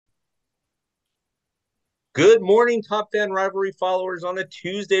Good morning, Top Fan Rivalry followers. On a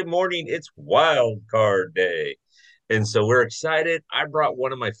Tuesday morning, it's Wild Card Day. And so we're excited. I brought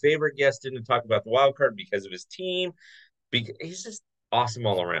one of my favorite guests in to talk about the wild card because of his team. Because he's just awesome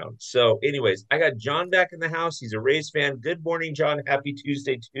all around. So, anyways, I got John back in the house. He's a Rays fan. Good morning, John. Happy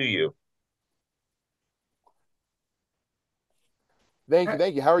Tuesday to you. Thank you.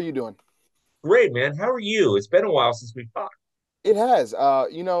 Thank you. How are you doing? Great, man. How are you? It's been a while since we talked. It has.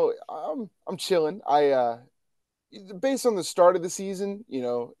 I'm chilling. Based on the start of the season,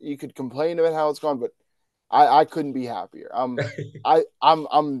 you could complain about how it's gone, but I couldn't be happier. I'm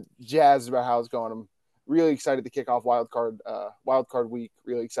jazzed about how it's going. I'm really excited to kick off wild card week.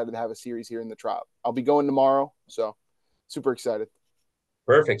 Really excited to have a series here in the Trop. I'll be going tomorrow, so super excited.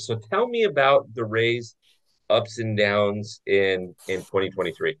 Perfect. So tell me about the Rays' ups and downs in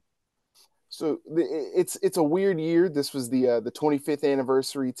 2023. It's a weird year. This was the 25th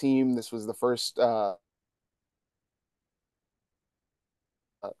anniversary team. This was the first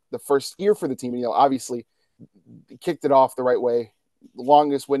year for the team. Obviously kicked it off the right way.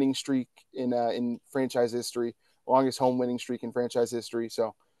 Longest winning streak in franchise history, longest home winning streak in franchise history.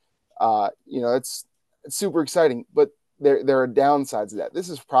 So, it's super exciting. But there are downsides to that. This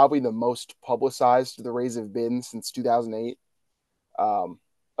is probably the most publicized the Rays have been since 2008.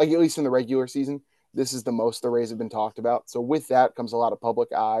 Like at least in the regular season, this is the most the Rays have been talked about. So with that comes a lot of public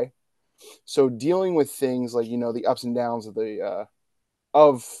eye. So dealing with things like the ups and downs of the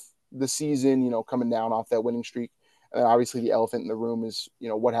season, coming down off that winning streak. And obviously the elephant in the room is,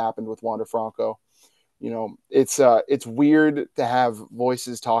 what happened with Wander Franco. It's weird to have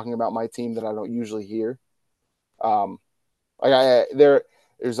voices talking about my team that I don't usually hear. Um, like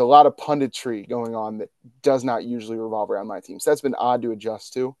there's a lot of punditry going on that does not usually revolve around my team. So that's been odd to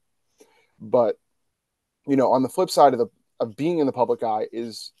adjust to. But on the flip side of being in the public eye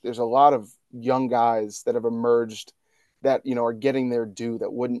is there's a lot of young guys that have emerged that are getting their due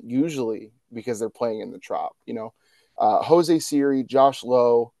that wouldn't usually because they're playing in the Trop. Jose Siri, Josh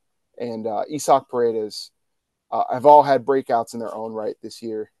Lowe, and Isak Paredes have all had breakouts in their own right this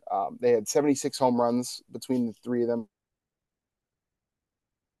year. They had 76 home runs between the three of them.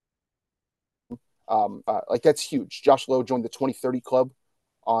 Like that's huge. Josh Lowe joined the 2030 club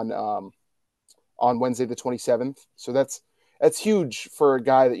on Wednesday the 27th. So that's huge for a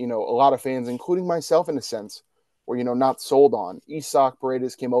guy that a lot of fans, including myself in a sense, were not sold on. Isak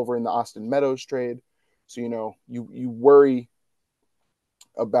Paredes came over in the Austin Meadows trade, so you worry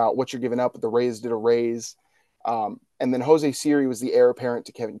about what you're giving up. But the Rays did a raise, and then Jose Siri was the heir apparent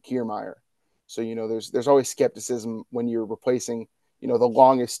to Kevin Kiermaier. So there's always skepticism when you're replacing the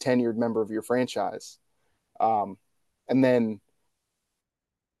longest tenured member of your franchise, and then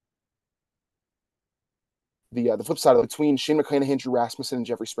the flip side of between Shane McClanahan, Drew Rasmussen, and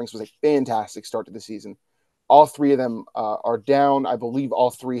Jeffrey Springs was a fantastic start to the season. All three of them are down. I believe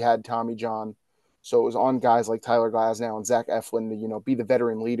all three had Tommy John, so it was on guys like Tyler Glasnow and Zach Eflin to be the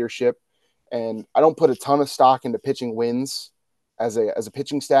veteran leadership. And I don't put a ton of stock into pitching wins as a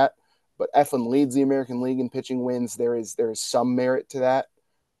pitching stat, but Eflin leads the American League in pitching wins. There is some merit to that.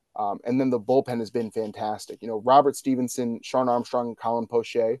 And then the bullpen has been fantastic. Robert Stevenson, Sean Armstrong, and Colin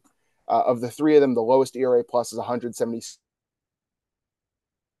Poche. Of the three of them, the lowest ERA plus is 176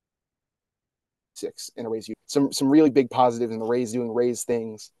 in a Rays. Some really big positives in the Rays doing Rays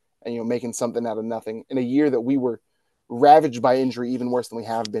things and making something out of nothing in a year that we were ravaged by injury even worse than we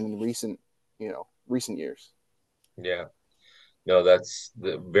have been in recent years. Yeah. No,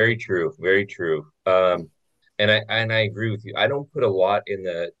 very true, very true. And I agree with you. I don't put a lot in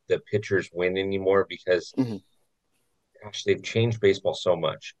the pitchers win anymore because Mm-hmm. gosh, they've changed baseball so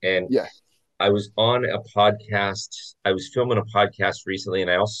much. And Yeah, I was on a podcast, I was filming a podcast recently, and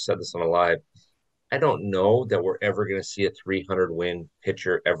I also said this on a live. I don't know that we're ever going to see a 300 win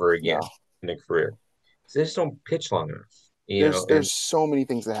pitcher ever again no, in a career. They just don't pitch long enough, and there's so many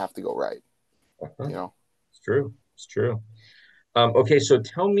things that have to go right. uh-huh, You know, it's true. It's true. Okay, so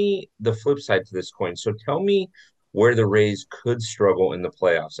tell me the flip side to this coin. So tell me where the Rays could struggle in the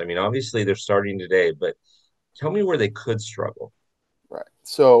playoffs. I mean, obviously they're starting today, but tell me where they could struggle. right?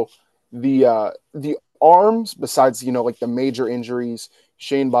 So the arms, besides like the major injuries,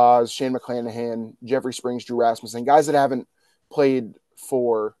 Shane Boz, Shane McClanahan, Jeffrey Springs, Drew Rasmussen, guys that haven't played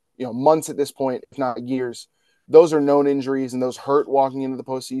for months at this point, if not years. Those are known injuries, and those hurt walking into the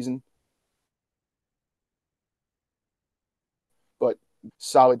postseason. But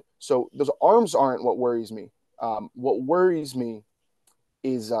solid. So those arms aren't what worries me. What worries me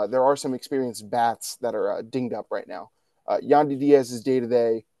is there are some experienced bats that are dinged up right now. Yandy Diaz is day to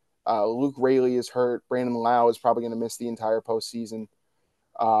day. Luke Raley is hurt. Brandon Lau is probably going to miss the entire postseason.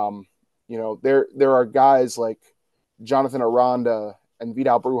 Um, There are guys like Jonathan Aranda and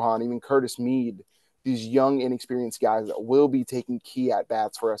Vidal Brujan, even Curtis Mead, these young, inexperienced guys that will be taking key at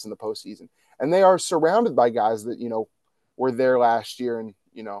bats for us in the postseason. And they are surrounded by guys that, were there last year and,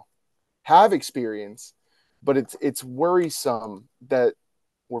 have experience. But it's worrisome that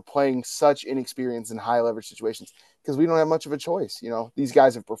we're playing such inexperience in high leverage situations because we don't have much of a choice. These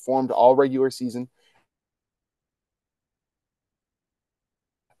guys have performed all regular season.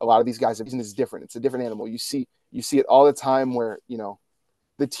 A lot of these guys, is different. It's a different animal. You see it all the time where,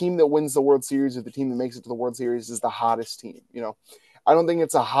 the team that wins the World Series or the team that makes it to the World Series is the hottest team. I don't think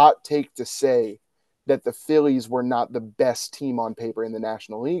it's a hot take to say that the Phillies were not the best team on paper in the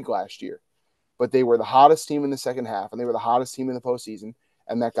National League last year, but they were the hottest team in the second half and they were the hottest team in the postseason,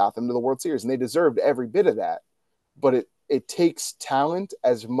 and that got them to the World Series, and they deserved every bit of that. But it takes talent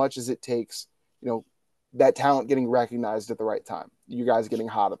as much as it takes, that talent getting recognized at the right time. You guys getting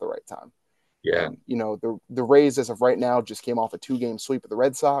hot at the right time. Yeah. And, the Rays, as of right now, just came off a 2-game sweep of the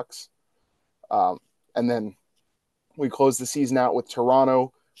Red Sox. And then we close the season out with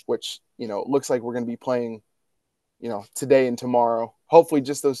Toronto, which, looks like we're going to be playing, today and tomorrow. Hopefully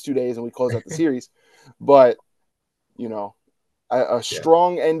just those 2 days and we close out the series. But, a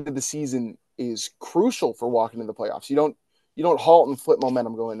strong end of the season is crucial for walking into the playoffs. You don't halt and flip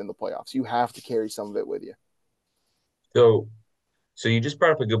momentum going into the playoffs. You have to carry some of it with you. So you just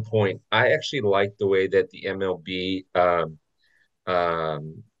brought up a good point. I actually like the way that the MLB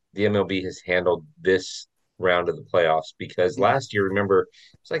has handled this round of the playoffs because last year, remember,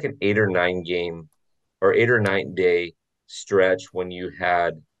 it's like an 8 or 9 day stretch when you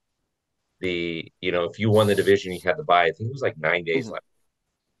had if you won the division, you had the bye. I think it was like 9 days left.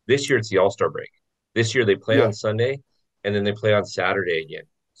 This year, it's the All-Star break. This year, they play on Sunday and then they play on Saturday again.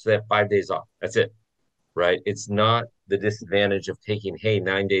 So they have 5 days off. That's it, right? It's not the disadvantage of taking, hey,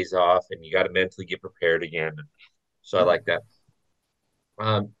 9 days off and you got to mentally get prepared again. So I like that.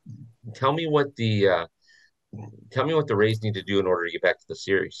 Um, tell me what the Rays need to do in order to get back to the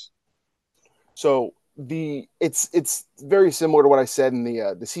series. So it's very similar to what I said in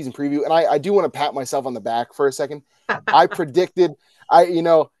the season preview, and I do want to pat myself on the back for a second. I predicted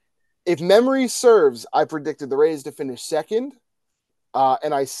if memory serves, I predicted the Rays to finish second,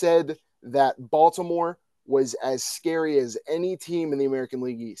 and I said that Baltimore was as scary as any team in the American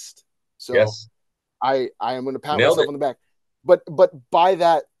League East. So yes. I am going to pat Nailed myself it. on the back. But by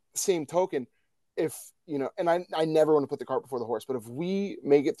that same token, if and I never want to put the cart before the horse, but if we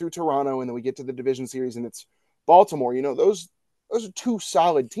make it through Toronto and then we get to the division series and it's Baltimore, those are two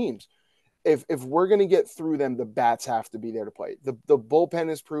solid teams. If we're going to get through them, the bats have to be there to play. The bullpen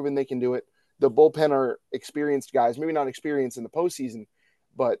has proven they can do it. The bullpen are experienced guys, maybe not experienced in the postseason,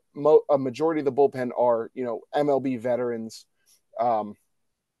 but a majority of the bullpen are MLB veterans.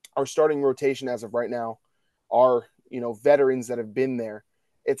 Our starting rotation as of right now are veterans that have been there.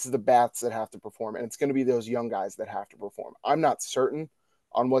 It's the bats that have to perform, and it's going to be those young guys that have to perform. I'm not certain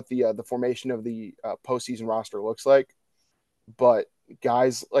on what the formation of the postseason roster looks like, but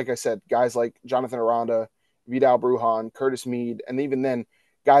guys, like I said, guys like Jonathan Aranda, Vidal Brujan, Curtis Mead, and even then,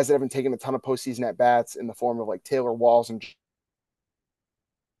 guys that haven't taken a ton of postseason at bats in the form of like Taylor Walls and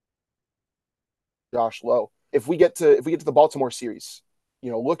Josh Lowe. If we get to the Baltimore series,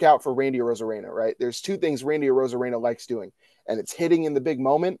 look out for Randy Arozarena, right? There's two things Randy Arozarena likes doing, and it's hitting in the big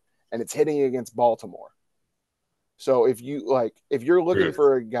moment and it's hitting against Baltimore. So if you're looking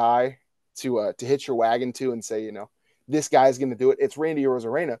for a guy to hitch your wagon to and say, this guy's going to do it, it's Randy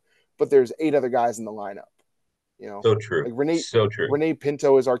Arozarena, but there's 8 other guys in the lineup. So true. Like so true. Rene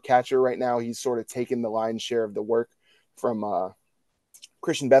Pinto is our catcher right now. He's sort of taken the lion's share of the work from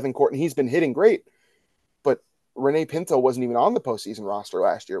Christian Bethancourt, and he's been hitting great. But Rene Pinto wasn't even on the postseason roster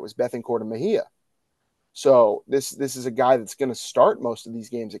last year. It was Bethancourt and Mejia. So this is a guy that's going to start most of these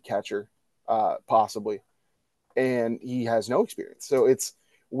games at catcher, possibly, and he has no experience. So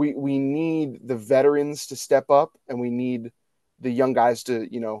we need the veterans to step up, and we need the young guys to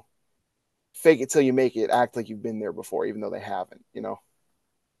fake it till you make it, act like you've been there before, even though they haven't.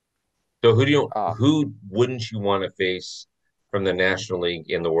 So who wouldn't you want to face from the National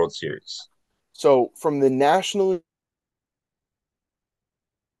League in the World Series? So from the National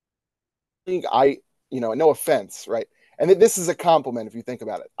League, no offense, right? And this is a compliment if you think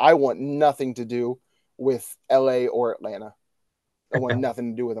about it. I want nothing to do with LA or Atlanta. I want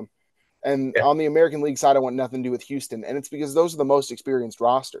nothing to do with them. And on the American League side, I want nothing to do with Houston. And it's because those are the most experienced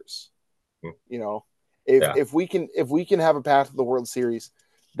rosters. If we can have a path to the World Series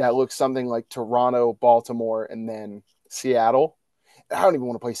that looks something like Toronto, Baltimore, and then Seattle. I don't even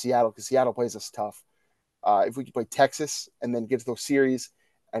want to play Seattle because Seattle plays us tough. If we could play Texas and then get to those series,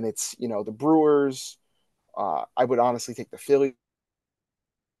 and it's the Brewers. I would honestly take the Phillies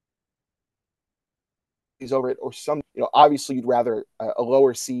over it, or some. Obviously you'd rather a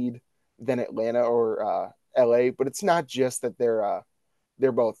lower seed than Atlanta or LA, but it's not just that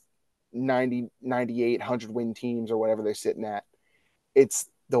they're both 90, 98, 100 win teams or whatever they're sitting at. It's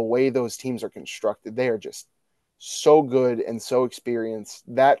the way those teams are constructed. They are just so good and so experienced.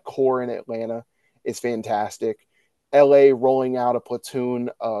 That core in Atlanta is fantastic. LA rolling out a platoon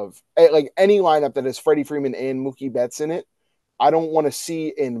of like any lineup that has Freddie Freeman and Mookie Betts in it. I don't want to see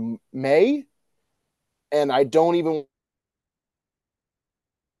in May, and I don't even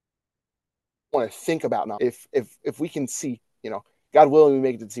want to think about now. If we can see, God willing, we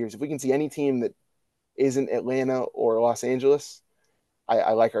make it to the series. If we can see any team that isn't Atlanta or Los Angeles,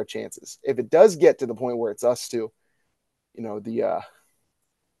 I like our chances. If it does get to the point where it's us two, the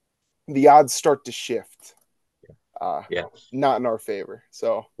odds start to shift. Yeah. Not in our favor.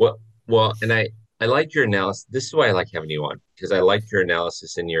 So And I like your analysis. This is why I like having you on, because I like your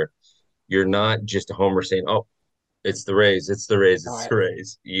analysis, and you're not just a homer saying, "Oh, it's the Rays, it's the Rays, it's the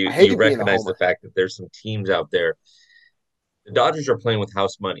Rays." I You hate being a recognize the homer. fact that there's some teams out there. The Dodgers are playing with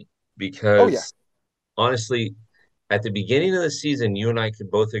house money Oh yeah. because honestly, at the beginning of the season, you and I could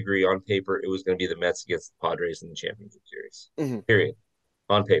both agree on paper it was going to be the Mets against the Padres in the championship series. Mm-hmm. Period.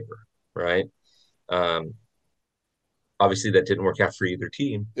 On paper, right? Um, Obviously, that didn't work out for either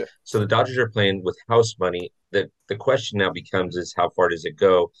team. Yeah. So the Dodgers are playing with house money. The question now becomes is how far does it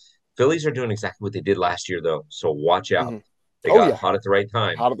go? Phillies are doing exactly what they did last year, though. So watch out. Mm-hmm. They Oh got yeah. hot at the right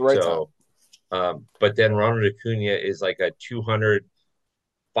time. Hot at the right time. So, but then Ronald Acuna is like a 200,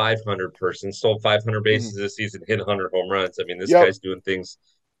 500 person, stole 500 bases this season, hit 100 home runs. I mean, this Yep. guy's doing things.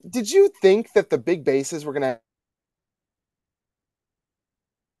 Did you think that the big bases were going to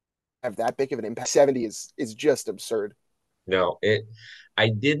have that big of an impact? 70 is just absurd. No, I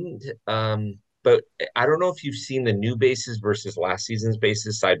didn't. But I don't know if you've seen the new bases versus last season's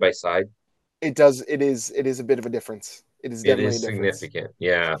bases side by side. It does. It is a bit of a difference. It is It definitely a is difference. significant.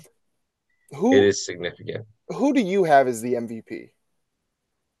 Yeah, it Who is significant. who do you have as the MVP?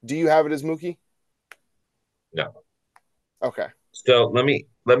 Do you have it as Mookie? No. Okay. So let me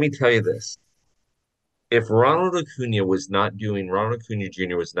tell you this. If Ronald Acuna Jr. was not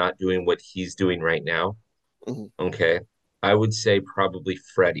doing what he's doing right now, Mm-hmm. okay, I would say probably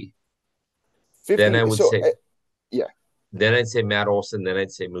Freddie. Then 50. I would So say yeah. then I'd say Matt Olson, then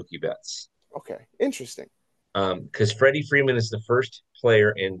I'd say Mookie Betts. Okay. Interesting. Because Freddie Freeman is the first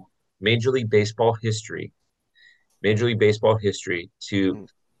player in Major League Baseball history, Major League Baseball history to Mm-hmm.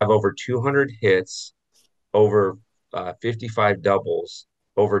 have over 200 hits, over 55 doubles,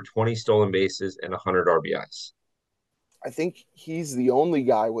 over 20 stolen bases, and 100 RBIs. I think he's the only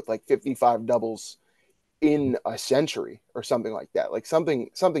guy with like 55 doubles in a century or something like that. Like something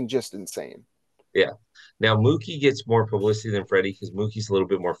just insane. Yeah. Now Mookie gets more publicity than Freddie because Mookie's a little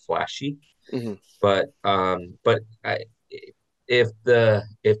bit more flashy. Mm-hmm. But if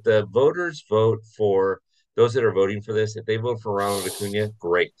the voters vote for those that are voting for this, if they vote for Ronald Acuna,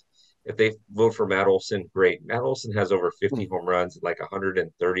 great. If they vote for Matt Olson, great. Matt Olson has over 50 home runs, like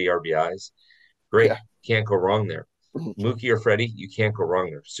 130 RBIs. Great. Yeah. Can't go wrong there. Mm-hmm. Mookie or Freddie, you can't go wrong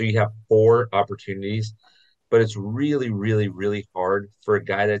there. So you have four opportunities, but it's really, really, really hard for a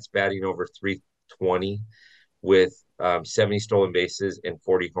guy that's batting over 320 with 70 stolen bases and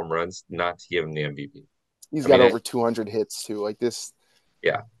 40 home runs not to give him the MVP. He's I got mean, over 200 hits too. Like this.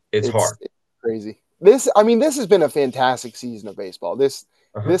 Yeah, it's hard. It's crazy. This has been a fantastic season of baseball. This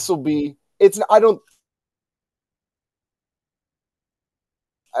will be. It's.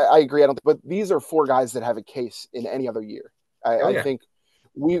 I agree. I don't. But these are four guys that have a case in any other year. I think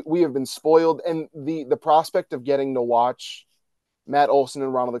we have been spoiled, and the prospect of getting to watch Matt Olson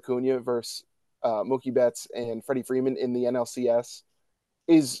and Ronald Acuna versus Mookie Betts and Freddie Freeman in the NLCS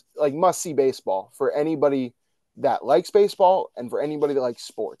is like must see baseball for anybody that likes baseball and for anybody that likes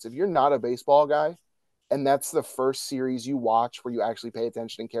sports. If you're not a baseball guy and that's the first series you watch where you actually pay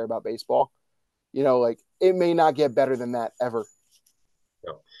attention and care about baseball, like it may not get better than that ever.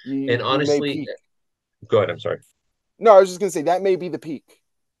 No. And You may honestly, peak. go ahead. I'm sorry. No, I was just gonna say that may be the peak.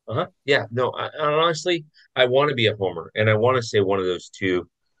 Yeah. No. Honestly, I want to be a homer, and I want to say one of those two,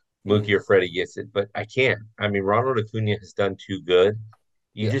 Mookie or Freddie, gets it, but I can't. I mean, Ronald Acuna has done too good.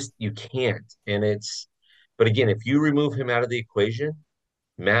 Yeah. You can't. But again, if you remove him out of the equation,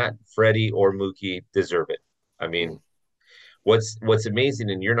 Matt, Freddie, or Mookie deserve it. I mean, what's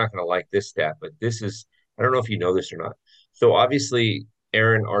amazing, and you're not going to like this stat, but this is, I don't know if you know this or not. So obviously,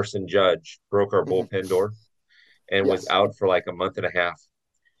 Aaron Arson Judge broke our bullpen door and was Yes. out for like a month and a half.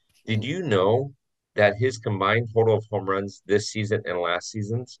 Did you know that his combined total of home runs this season and last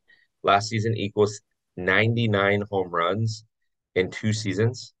season equals 99 home runs in 2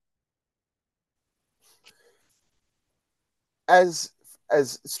 seasons? As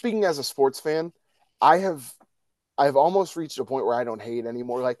speaking as a sports fan, I have I've almost reached a point where I don't hate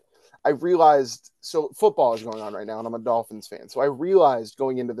anymore. Like I realized, so football is going on right now, and I'm a Dolphins fan. So I realized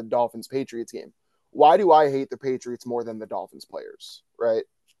going into the Dolphins Patriots game, why do I hate the Patriots more than the Dolphins players? Right?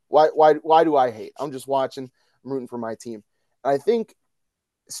 Why do I hate? I'm just watching. I'm rooting for my team. And I think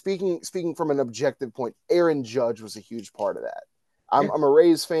speaking from an objective point, Aaron Judge was a huge part of that. Yeah. I'm a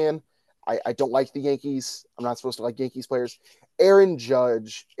Rays fan. I don't like the Yankees. I'm not supposed to like Yankees players. Aaron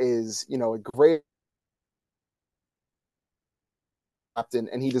Judge is, a great captain,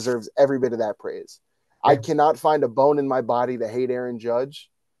 and he deserves every bit of that praise. I Yeah. cannot find a bone in my body to hate Aaron Judge.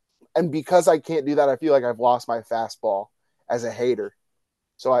 And because I can't do that, I feel like I've lost my fastball as a hater.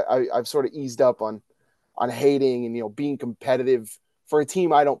 So I've sort of eased up on hating and being competitive for a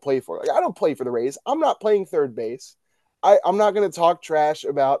team I don't play for. Like I don't play for the Rays. I'm not playing third base. I'm not going to talk trash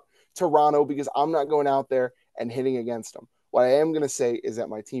about Toronto because I'm not going out there and hitting against them. What I am going to say is that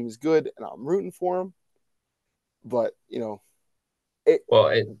my team is good and I'm rooting for them. But it Well,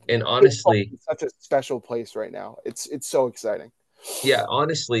 and baseball honestly, is such a special place right now. It's so exciting. yeah,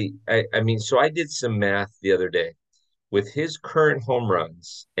 honestly, I mean, so I did some math the other day with his current home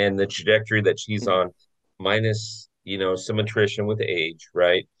runs and the trajectory that she's Mhm, on, minus, some attrition with age,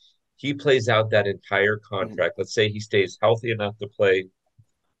 right? He plays out that entire mhm, contract. Let's say he stays healthy enough to play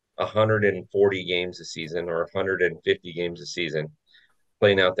 140 games a season or 150 games a season,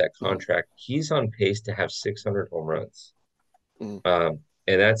 playing out that mhm, contract. He's on pace to have 600 home runs. mhm,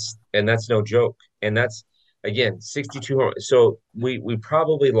 And that's no joke. And that's again 62 home. So we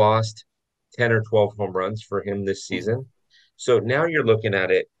probably lost 10 or 12 home runs for him this mhm, season. So now you're looking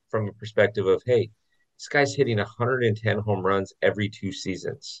at it from a perspective of, hey, this guy's hitting 110 home runs every 2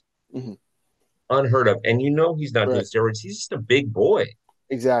 seasons. mhm. Unheard of. And he's not doing Right. steroids. He's just a big boy,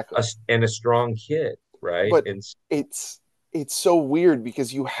 Exactly. and a strong kid, right? But it's it's so weird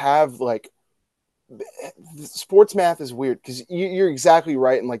because you have like sports math is weird because you're exactly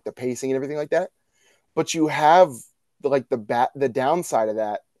right in like the pacing and everything like that. But you have the downside of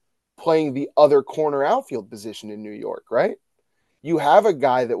that playing the other corner outfield position in New York, right? You have a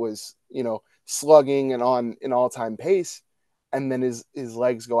guy that was slugging and on an all time pace, and then his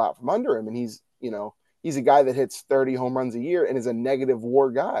legs go out from under him, and he's a guy that hits 30 home runs a year and is a negative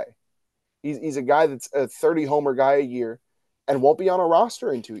WAR guy. He's a guy that's a 30 homer guy a year and won't be on a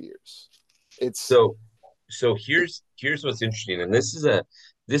roster in 2 years. It's so so here's what's interesting, and this is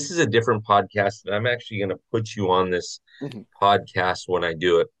a different podcast, and I'm actually going to put you on this mhm. podcast when I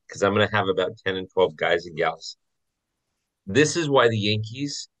do it because I'm going to have about 10 and 12 guys and gals. This is why the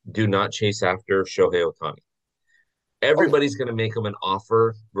Yankees do not chase after Shohei Ohtani. Oh yeah. Everybody's going to make them an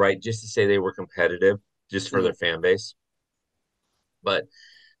offer, right, just to say they were competitive, just for Mhm. their fan base. But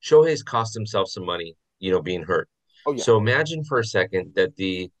Shohei's cost himself some money, being hurt. Oh yeah. So imagine for a second that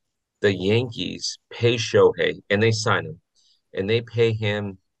the Yankees pay Shohei and they sign him and they pay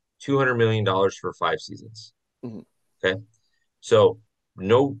him $200 million for 5 seasons. Mhm. Okay. So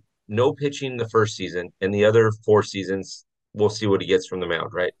no no pitching the first season, and the other 4 seasons we'll see what he gets from the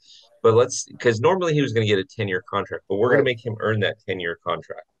mound, right? But let's because normally he was going to get a 10-year contract, but we're going to Right. make him earn that 10-year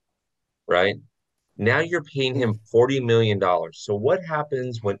contract, right? Now you're paying Mhm. him $40 million. So what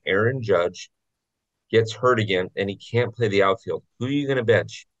happens when Aaron Judge gets hurt again and he can't play the outfield? Who are you going to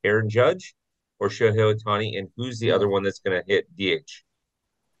bench? Aaron Judge or Shohei Ohtani? And who's the other Mhm. one that's going to hit DH?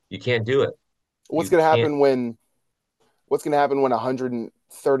 You can't do it. What's You gonna can't. happen when What's gonna happen when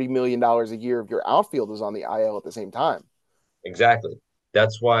 $130 million a year of your outfield is on the IL at the same time? Exactly.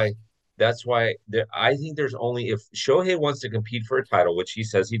 That's why. I think there's only if Shohei wants to compete for a title, which he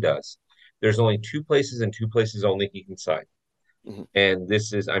says he does. There's only two places and two places only he can sign. Mhm.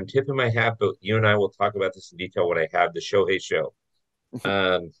 And I'm tipping my hat, but you and I will talk about this in detail when I have the Shohei show. Mhm.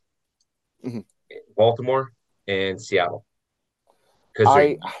 Um, Mhm. Baltimore and Seattle, because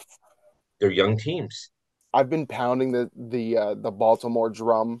they're I they're young teams. I've been pounding the Baltimore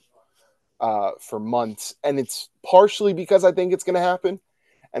drum for months, and it's partially because I think it's going to happen,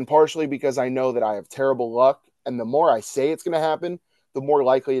 and partially because I know that I have terrible luck. And the more I say it's going to happen, the more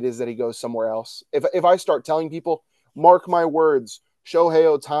likely it is that he goes somewhere else. If I start telling people, mark my words, Shohei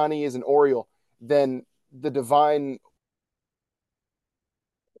Ohtani is an Oriole, then the divine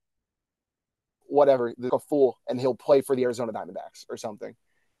whatever, a fool, and he'll play for the Arizona Diamondbacks or something.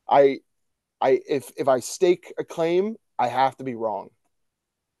 I if I stake a claim, I have to be wrong.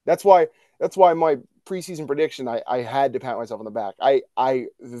 That's why my preseason prediction, I had to pat myself on the back. I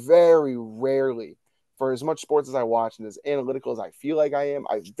very rarely for as much sports as I watch and as analytical as I feel like I am,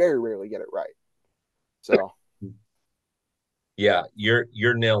 I very rarely get it right. So Yeah, you're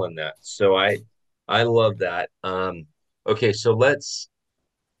nailing that. So I love that. Okay, so let's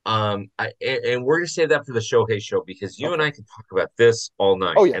and we're gonna save that for the Shohei show because you and okay. I can talk about this all Oh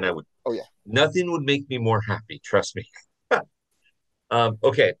night, yeah. and I would Oh yeah. nothing would make me more happy, trust me.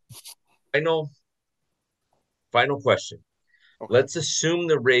 Okay, final final question. Okay. Let's assume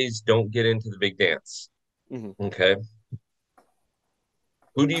the Rays don't get into the big dance. Hmm. Okay.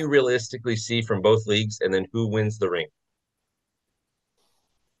 Who do you realistically see from both leagues, and then who wins the ring?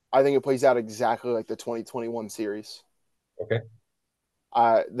 I think it plays out exactly like the 2021 series. Okay.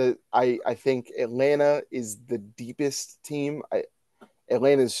 I think Atlanta is the deepest team.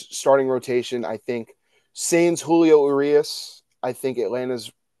 Atlanta's starting rotation. I think sans Julio Urias. I think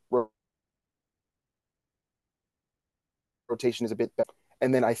Atlanta's rotation is a bit better.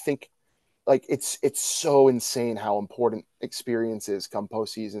 And then I think like it's so insane how important experience is come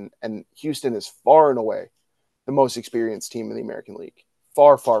postseason. And Houston is far and away the most experienced team in the American League.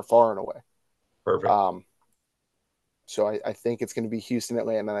 Far, far, far and away. Perfect. Um, so I think it's going to be Houston,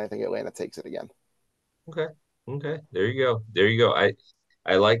 Atlanta, and I think Atlanta takes it again. Okay. Okay. There you go. There you go.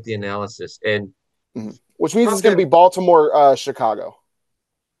 I like the analysis. And Mm-hmm. Which means it's top going to be 10. Baltimore, Chicago.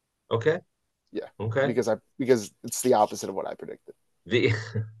 Okay. Yeah, Okay. because it's the opposite of what I predicted. The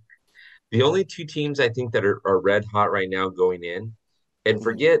the only two teams I think that are red hot right now going in, and Mm-hmm.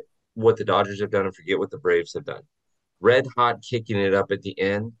 forget what the Dodgers have done and forget what the Braves have done. Red hot kicking it up at the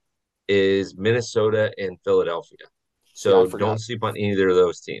end is Minnesota and Philadelphia. Yeah, I So don't forgot. sleep on either of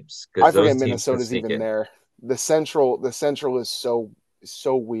those teams I because forget those teams can Minnesota's sneak even in. there. The Central is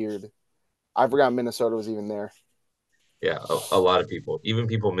so weird. I forgot Minnesota was even there. Yeah, a lot of people, even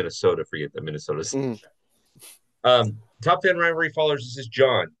people in Minnesota, forget that Minnesota's. Mm-hmm. Top 10 rivalry followers. This is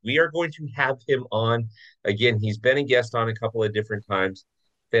John. We are going to have him on again. He's been a guest on a couple of different times.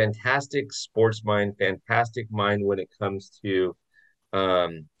 Fantastic sports mind, fantastic mind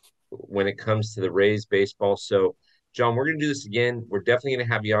um, when it comes to the Rays baseball. So, John, we're going to do this again. We're definitely going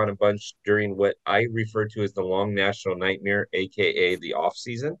to have you on a bunch during what I refer to as the long national nightmare, aka the off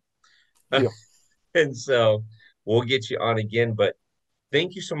season. Deal, And so we'll get you on again. But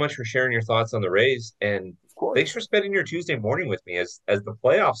thank you so much for sharing your thoughts on the Rays, and of thanks for course. spending your Tuesday morning with me as the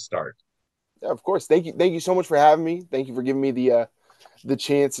playoffs start. Yeah, of course. Thank you so much for having me. Thank you for giving me the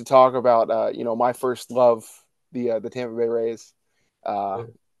chance to talk about my first love, the Tampa Bay Rays. Uh,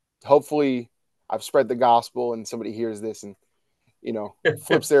 Hopefully, I've spread the gospel and somebody hears this and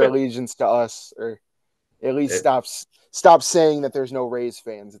flips their allegiance to us, or at least It, stops saying that there's no Rays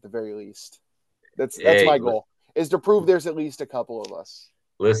fans at the very least. That's hey, my goal, is to prove there's at least a couple of us,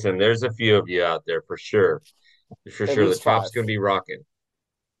 listen, there's a few of you out there for sure. For at sure, the least top's five. going to be rocking.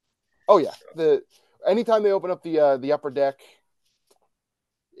 Oh yeah, the anytime they open up the upper deck,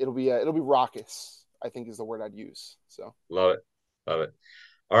 it'll be raucous. I think is the word I'd use. So Love it. Love it.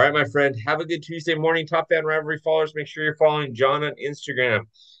 All right, my friend. Have a good Tuesday morning. Top Fan Rivalry followers. Make sure you're following John on Instagram.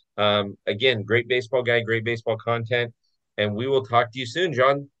 Again, great baseball guy, great baseball content. And we will talk to you soon,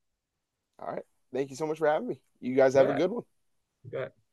 John. all right, thank you so much for having me. You guys You have a bet. good one. You bet.